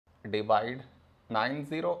divide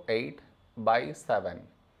 908 by 7.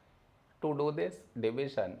 To do this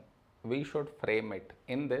division, we should frame it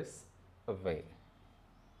in this way.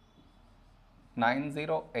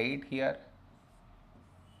 908 here,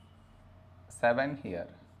 7 here.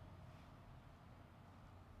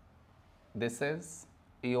 This is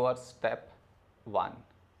your step 1.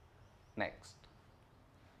 Next,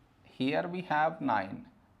 here we have 9,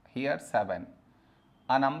 here 7.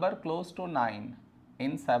 A number close to 9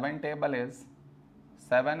 in 7 table is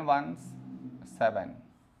 7 ones 7.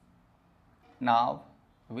 Now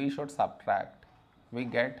we should subtract, we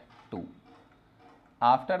get 2.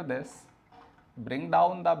 After this, bring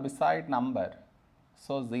down the beside number,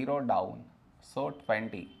 so 0 down, so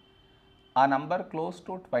 20. A number close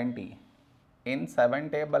to 20 in 7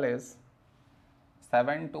 table is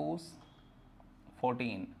 7 twos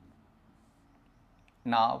 14.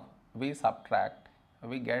 Now we subtract,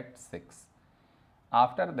 we get 6.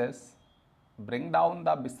 After this, bring down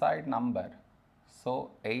the beside number,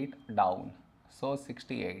 so 8 down, so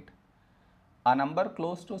 68. A number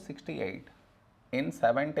close to 68 in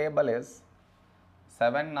 7 table is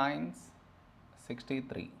 7 nines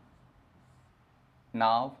 63.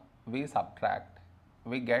 Now we subtract,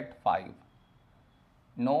 we get 5.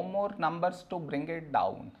 No more numbers to bring it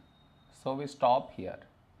down, so we stop here.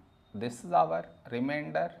 This is our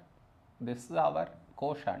remainder, this is our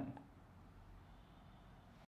quotient.